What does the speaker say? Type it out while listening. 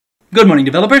Good morning,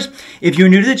 developers. If you're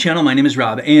new to the channel, my name is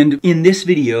Rob, and in this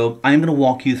video, I'm going to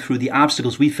walk you through the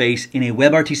obstacles we face in a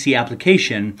WebRTC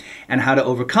application and how to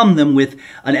overcome them with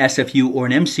an SFU or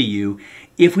an MCU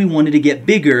if we wanted to get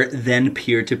bigger than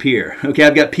peer-to-peer. Okay,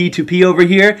 I've got P2P over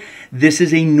here. This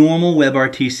is a normal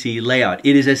WebRTC layout.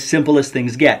 It is as simple as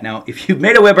things get. Now, if you've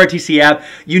made a WebRTC app,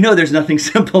 you know there's nothing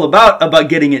simple about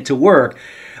getting it to work,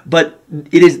 but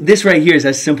this right here is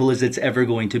as simple as it's ever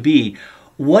going to be.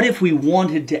 What if we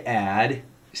wanted to add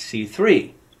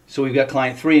C3? So we've got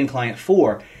client 3 and client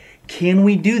 4. Can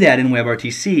we do that in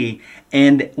WebRTC?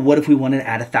 And what if we wanted to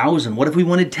add 1,000? What if we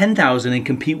wanted 10,000 and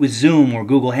compete with Zoom or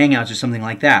Google Hangouts or something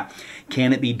like that?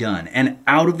 Can it be done? And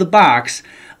out of the box,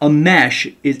 a mesh,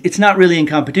 it's not really in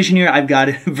competition here. I've got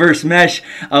it versus mesh.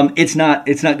 It's not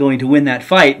going to win that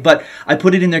fight, but I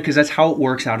put it in there because that's how it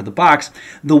works out of the box.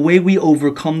 The way we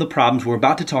overcome the problems we're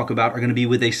about to talk about are going to be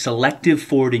with a selective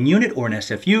forwarding unit or an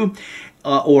SFU,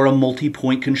 or a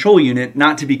multi-point control unit,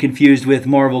 not to be confused with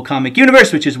Marvel Comic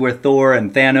Universe, which is where Thor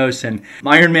and Thanos and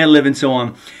Iron Man live and so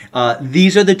on.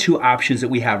 These are the two options that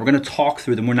we have. We're going to talk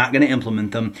through them. We're not going to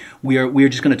implement them. We're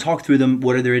just going to talk through them.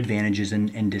 What are their advantages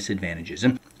and disadvantages?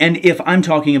 And if I'm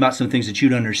talking about some things that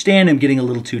you'd understand, I'm getting a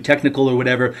little too technical or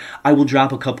whatever, I will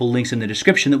drop a couple links in the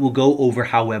description that will go over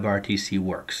how WebRTC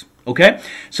works. Okay,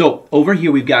 so over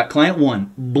here we've got client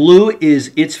 1. Blue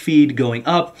is its feed going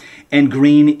up, and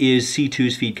green is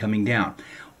C2's feed coming down.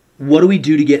 What do we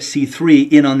do to get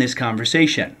C3 in on this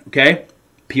conversation? Okay,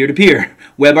 peer-to-peer.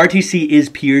 WebRTC is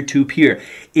peer-to-peer.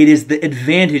 It is the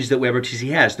advantage that WebRTC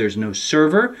has. There's no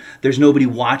server. There's nobody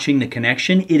watching the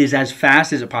connection. It is as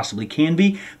fast as it possibly can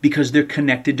be because they're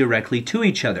connected directly to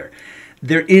each other.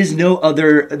 There's no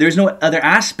other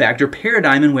aspect or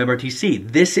paradigm in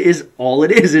WebRTC. This is all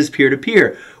it is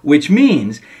peer-to-peer, which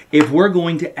means if we're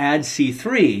going to add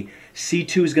C3,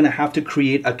 C2 is going to have to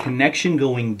create a connection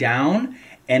going down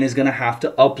and is going to have to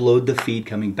upload the feed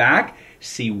coming back.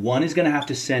 C1 is going to have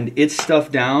to send its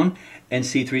stuff down, and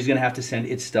C3 is going to have to send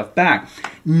its stuff back.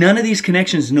 None of these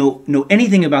connections know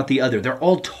anything about the other. They're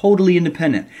all totally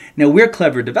independent. Now, we're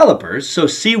clever developers, so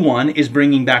C1 is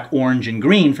bringing back orange and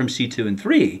green from C2 and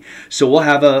 3. So we'll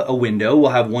have a window, we'll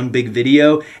have one big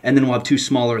video, and then we'll have two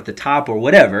smaller at the top or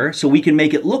whatever, so we can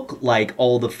make it look like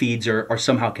all the feeds are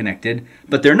somehow connected,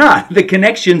 but they're not. The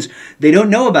connections, they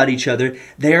don't know about each other.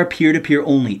 They are peer-to-peer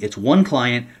only. It's one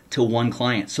client to one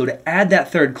client. So to add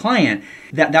that third client,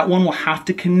 that one will have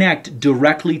to connect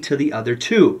directly to the other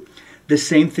two. The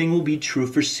same thing will be true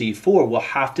for C4. We'll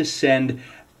have to send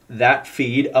that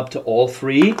feed up to all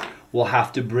three. We'll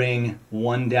have to bring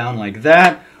one down like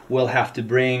that. We'll have to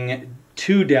bring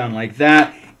two down like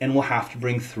that. And we'll have to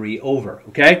bring three over,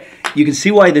 okay? You can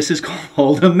see why this is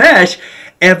called a mesh.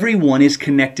 Everyone is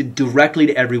connected directly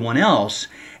to everyone else.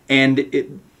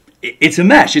 And it's a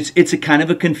mesh. It's a kind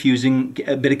of a confusing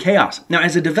bit of chaos. Now,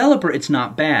 as a developer, it's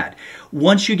not bad.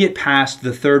 Once you get past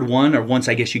the third one, or once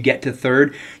I guess you get to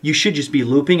third, you should just be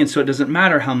looping, and so it doesn't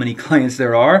matter how many clients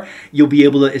there are. You'll be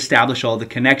able to establish all the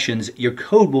connections. Your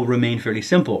code will remain fairly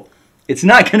simple. It's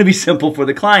not going to be simple for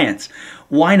the clients.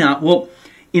 Why not? Well,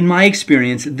 in my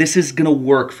experience, this is going to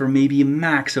work for maybe a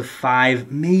max of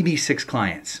 5, maybe 6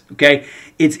 clients, okay?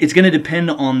 It's going to depend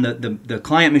on the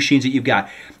client machines that you've got.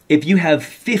 If you have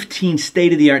 15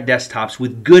 state-of-the-art desktops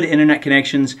with good internet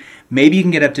connections, maybe you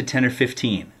can get up to 10 or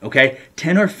 15, okay?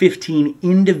 10 or 15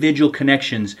 individual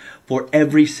connections for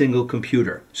every single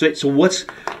computer. So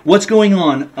what's going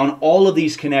on all of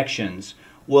these connections?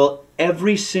 Well,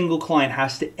 every single client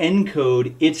has to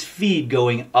encode its feed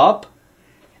going up,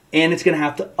 and it's going to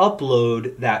have to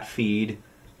upload that feed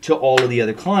to all of the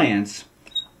other clients.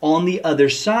 On the other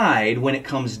side, when it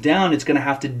comes down, it's going to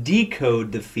have to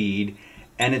decode the feed,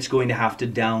 and it's going to have to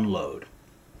download.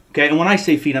 Okay, and when I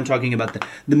say feed, I'm talking about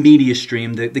the media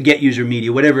stream, the get user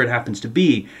media, whatever it happens to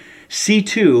be.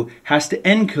 C2 has to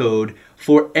encode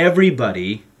for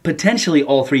everybody, potentially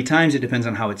all 3 times. It depends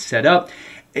on how it's set up.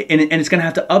 And it's going to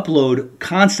have to upload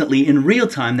constantly in real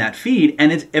time that feed,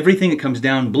 and it's everything that comes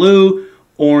down, blue,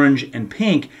 orange, and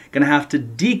pink, going to have to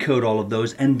decode all of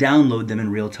those and download them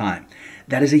in real time.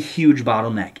 That is a huge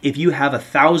bottleneck. If you have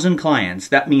 1,000 clients,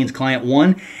 that means client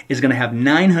 1 is going to have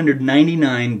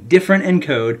 999 different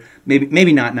encode,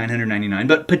 maybe not 999,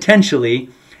 but potentially,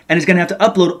 and it's going to have to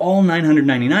upload all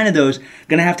 999 of those,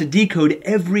 going to have to decode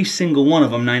every single one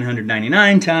of them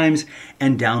 999 times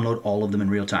and download all of them in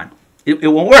real time.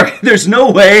 It won't work. There's no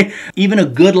way. Even a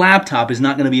good laptop is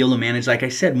not going to be able to manage, like I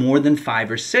said, more than 5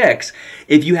 or 6.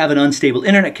 If you have an unstable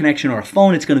internet connection or a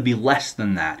phone, it's going to be less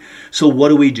than that. So what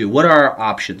do we do? What are our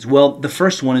options? Well, the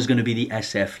first one is going to be the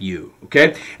SFU,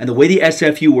 okay? And the way the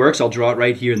SFU works, I'll draw it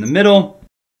right here in the middle.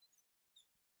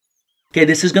 Okay,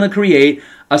 this is going to create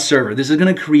a server. This is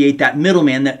going to create that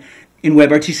middleman that in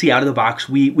WebRTC out of the box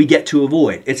we get to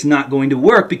avoid. It's not going to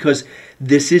work because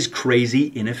this is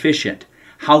crazy inefficient.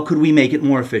 How could we make it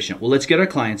more efficient? Well, let's get our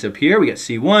clients up here. We got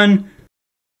C1.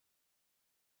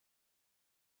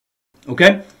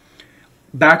 Okay,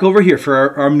 back over here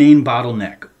for our main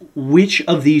bottleneck. Which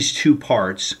of these two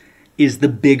parts is the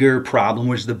bigger problem?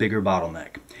 Where's the bigger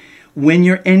bottleneck? When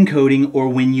you're encoding or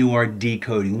when you are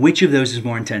decoding, which of those is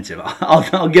more intensive?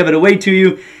 I'll give it away to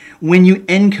you. When you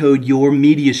encode your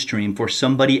media stream for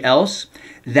somebody else,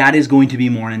 that is going to be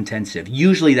more intensive.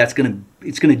 Usually it's going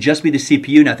to just be the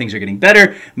CPU. Now things are getting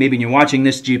better. Maybe when you're watching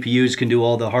this, GPUs can do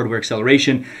all the hardware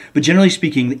acceleration, but generally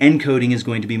speaking, encoding is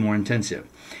going to be more intensive.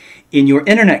 In your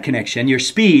internet connection, your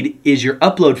speed, is your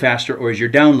upload faster or is your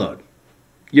download?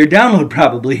 Your download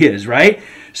probably is, right?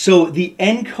 So the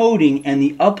encoding and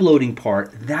the uploading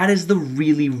part, that is the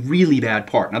really, really bad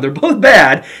part. Now they're both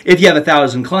bad if you have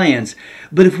 1,000 clients,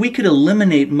 but if we could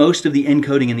eliminate most of the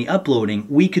encoding and the uploading,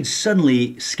 we could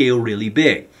suddenly scale really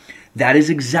big. That is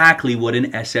exactly what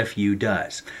an SFU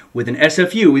does. With an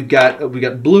SFU, we've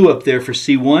got blue up there for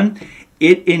C1.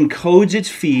 It encodes its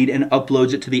feed and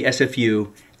uploads it to the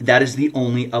SFU. That is the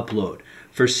only upload.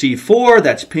 For C4,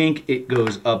 that's pink, it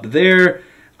goes up there.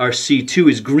 Our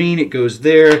C2 is green, it goes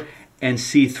there, and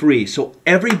C3. So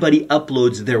everybody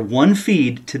uploads their one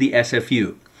feed to the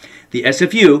SFU. The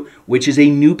SFU, which is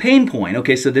a new pain point,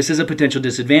 okay, so this is a potential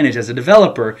disadvantage. As a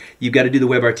developer, you've got to do the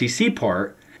WebRTC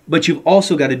part, but you've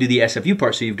also got to do the SFU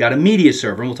part. So you've got a media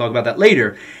server, and we'll talk about that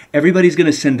later. Everybody's going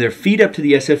to send their feed up to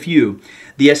the SFU.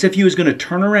 The SFU is going to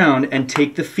turn around and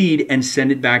take the feed and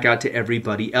send it back out to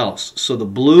everybody else. So the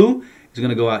blue is going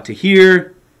to go out to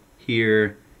here,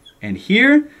 here, and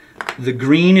here. The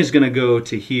green is going to go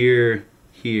to here,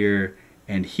 here,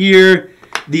 and here.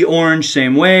 The orange,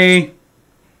 same way.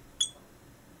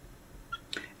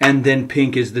 And then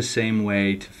pink is the same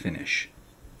way to finish.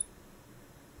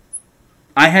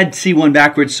 I had C1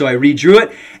 backwards, so I redrew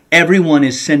it. Everyone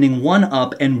is sending one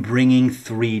up and bringing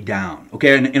 3 down,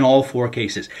 okay, in all 4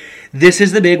 cases. This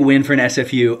is the big win for an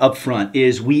SFU up front,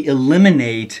 is we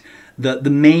eliminate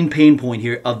the main pain point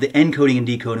here of the encoding and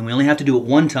decoding. We only have to do it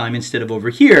 1 time instead of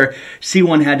over here.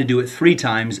 C1 had to do it 3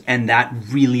 times, and that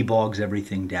really bogs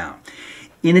everything down.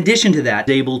 In addition to that,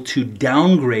 it's able to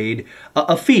downgrade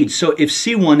a feed. So if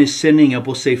C1 is sending up,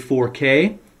 we'll say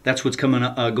 4K, that's what's coming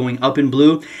going up in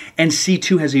blue, and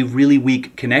C2 has a really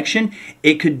weak connection,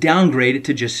 it could downgrade it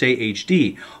to just say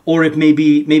HD. Or if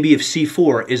maybe if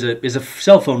C4 is a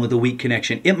cell phone with a weak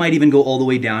connection, it might even go all the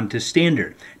way down to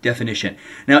standard definition.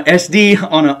 Now SD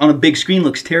on a big screen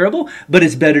looks terrible, but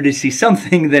it's better to see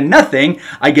something than nothing.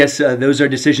 I guess those are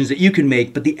decisions that you can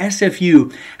make, but the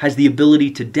SFU has the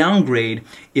ability to downgrade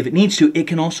if it needs to. It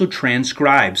can also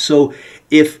transcribe. So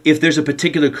if there's a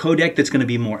particular codec that's going to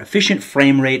be more efficient,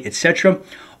 frame rate, etc.,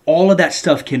 all of that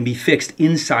stuff can be fixed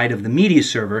inside of the media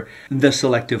server, the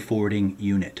selective forwarding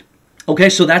unit. Okay,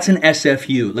 so that's an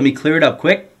SFU. Let me clear it up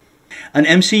quick. An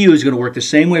MCU is going to work the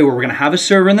same way, where we're going to have a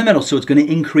server in the middle, so it's going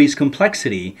to increase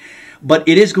complexity, but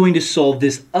it is going to solve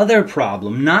this other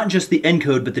problem, not just the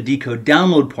encode, but the decode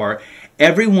download part.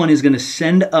 Everyone is going to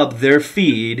send up their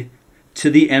feed to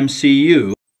the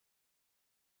MCU.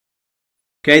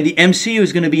 Okay, the MCU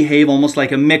is going to behave almost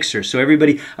like a mixer. So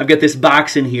everybody, I've got this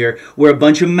box in here where a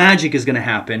bunch of magic is going to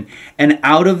happen, and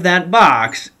out of that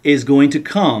box is going to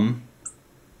come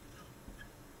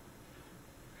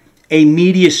a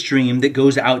media stream that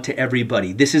goes out to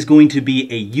everybody. This is going to be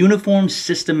a uniform,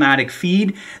 systematic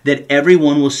feed that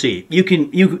everyone will see.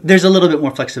 There's a little bit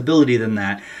more flexibility than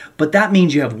that, but that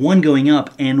means you have one going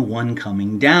up and one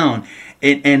coming down.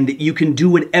 And you can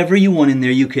do whatever you want in there.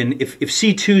 You can, if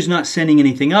C2 is not sending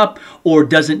anything up or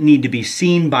doesn't need to be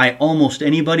seen by almost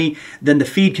anybody, then the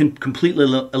feed can completely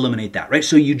eliminate that, right?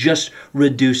 So you just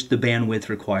reduce the bandwidth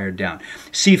required down.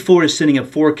 C4 is sending up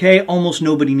 4K. Almost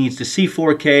nobody needs to see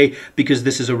 4K because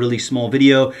this is a really small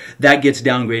video. That gets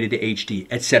downgraded to HD,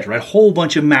 etc. A whole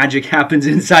bunch of magic happens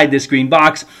inside this green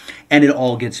box, and it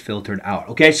all gets filtered out.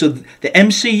 Okay, so the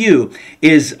MCU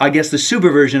is, I guess, the super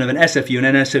version of an SFU, and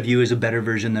an SFU is a better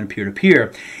version than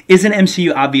peer-to-peer. Is an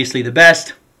MCU obviously the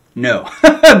best? No.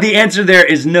 The answer there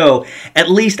is no.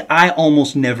 At least I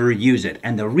almost never use it.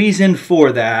 And the reason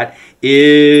for that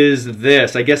is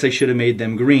this. I guess I should have made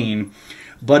them green.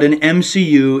 But an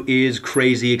MCU is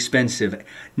crazy expensive,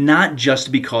 not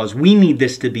just because we need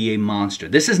this to be a monster.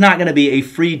 This is not going to be a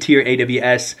free tier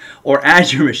AWS or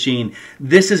Azure machine.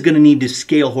 This is going to need to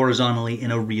scale horizontally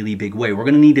in a really big way. We're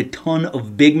going to need a ton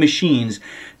of big machines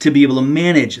to be able to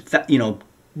manage,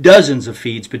 dozens of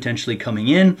feeds potentially coming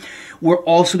in. We're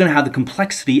also going to have the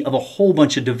complexity of a whole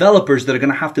bunch of developers that are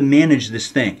going to have to manage this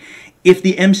thing. If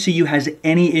the MCU has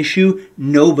any issue,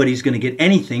 nobody's going to get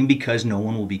anything because no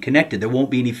one will be connected. There won't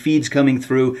be any feeds coming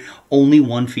through. Only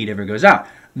one feed ever goes out.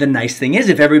 The nice thing is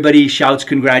if everybody shouts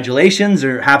congratulations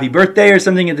or happy birthday or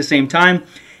something at the same time,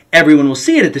 everyone will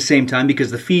see it at the same time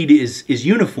because the feed is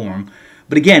uniform.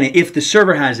 But again, if the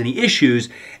server has any issues,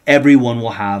 everyone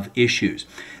will have issues.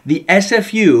 The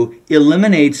SFU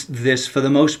eliminates this for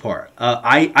the most part.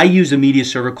 I use a media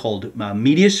server called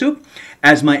MediaSoup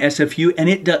as my SFU, and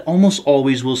it almost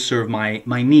always will serve my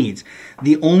needs.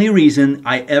 The only reason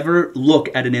I ever look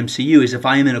at an MCU is if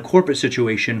I am in a corporate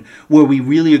situation where we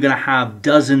really are going to have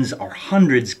dozens or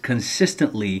hundreds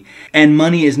consistently, and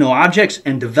money is no objects,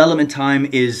 and development time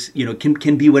is,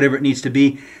 can be whatever it needs to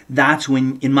be. That's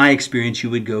when, in my experience, you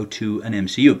would go to an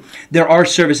MCU. There are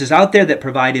services out there that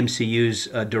provide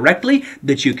MCUs directly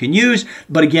that you can use,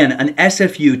 but again, an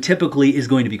SFU typically is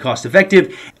going to be cost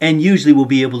effective and usually will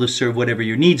be able to serve whatever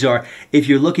your needs are. If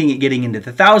you're looking at getting into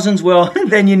the thousands, well,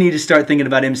 then you need to start thinking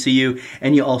about MCU,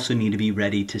 and you also need to be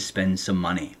ready to spend some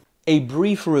money. A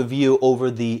brief review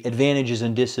over the advantages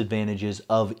and disadvantages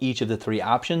of each of the three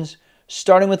options.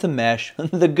 Starting with the mesh,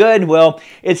 the good, well,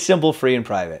 it's simple, free, and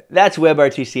private. That's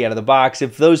WebRTC out of the box.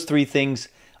 If those three things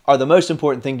are the most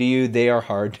important thing to you, they are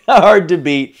hard to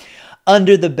beat.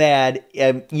 Under the bad,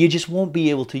 you just won't be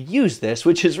able to use this,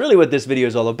 which is really what this video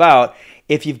is all about,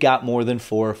 if you've got more than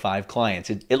 4 or 5 clients,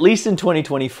 at least in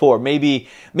 2024. Maybe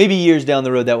years down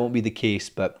the road that won't be the case,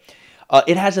 but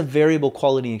it has a variable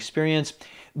quality experience.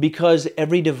 Because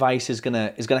every device is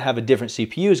gonna have a different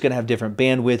CPU, is gonna have different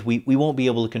bandwidth, we won't be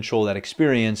able to control that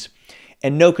experience.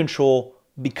 And no control,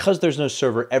 because there's no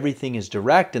server, everything is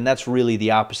direct, and that's really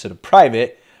the opposite of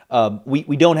private.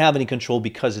 We don't have any control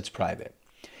because it's private.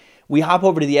 We hop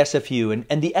over to the SFU,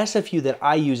 and the SFU that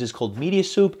I use is called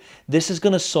MediaSoup. This is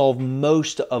gonna solve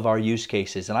most of our use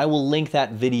cases, and I will link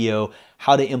that video,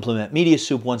 how to implement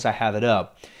MediaSoup, once I have it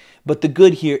up. But the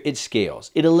good here, it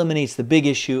scales. It eliminates the big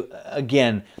issue.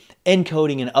 Again,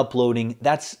 encoding and uploading,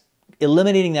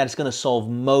 eliminating that is going to solve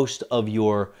most of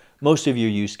your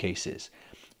use cases.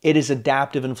 It is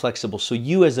adaptive and flexible. So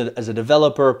you as a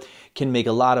developer can make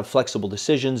a lot of flexible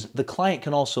decisions. The client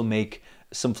can also make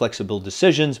some flexible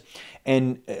decisions.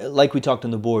 And like we talked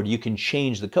on the board, you can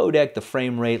change the codec, the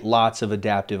frame rate, lots of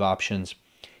adaptive options.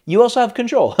 You also have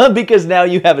control because now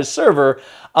you have a server.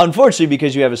 Unfortunately,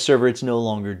 because you have a server, it's no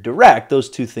longer direct. Those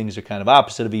two things are kind of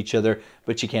opposite of each other,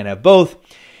 but you can't have both.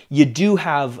 You do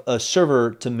have a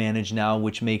server to manage now,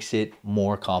 which makes it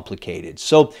more complicated.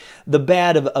 So the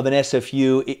bad of an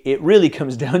SFU, it really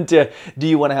comes down to, do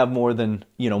you want to have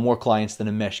more clients than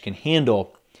a mesh can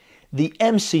handle? The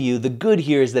MCU, the good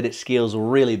here is that it scales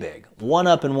really big. One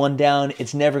up and one down,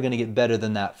 it's never going to get better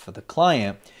than that for the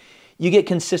client. You get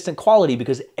consistent quality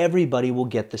because everybody will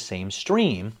get the same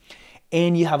stream,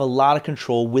 and you have a lot of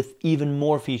control with even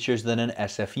more features than an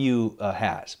SFU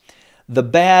has. The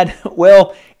bad,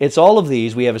 well, it's all of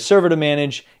these. We have a server to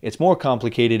manage. It's more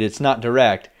complicated. It's not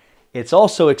direct. It's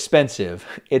also expensive.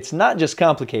 It's not just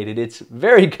complicated. It's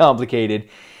very complicated.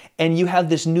 And you have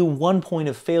this new one point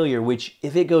of failure, which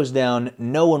if it goes down,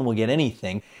 no one will get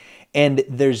anything. And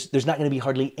there's not going to be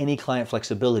hardly any client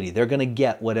flexibility. They're going to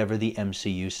get whatever the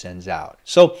MCU sends out.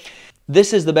 So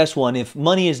this is the best one if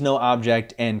money is no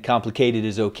object and complicated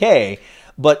is okay.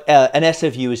 But an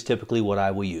SFU is typically what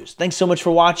I will use. Thanks so much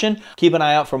for watching. Keep an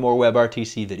eye out for more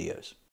WebRTC videos.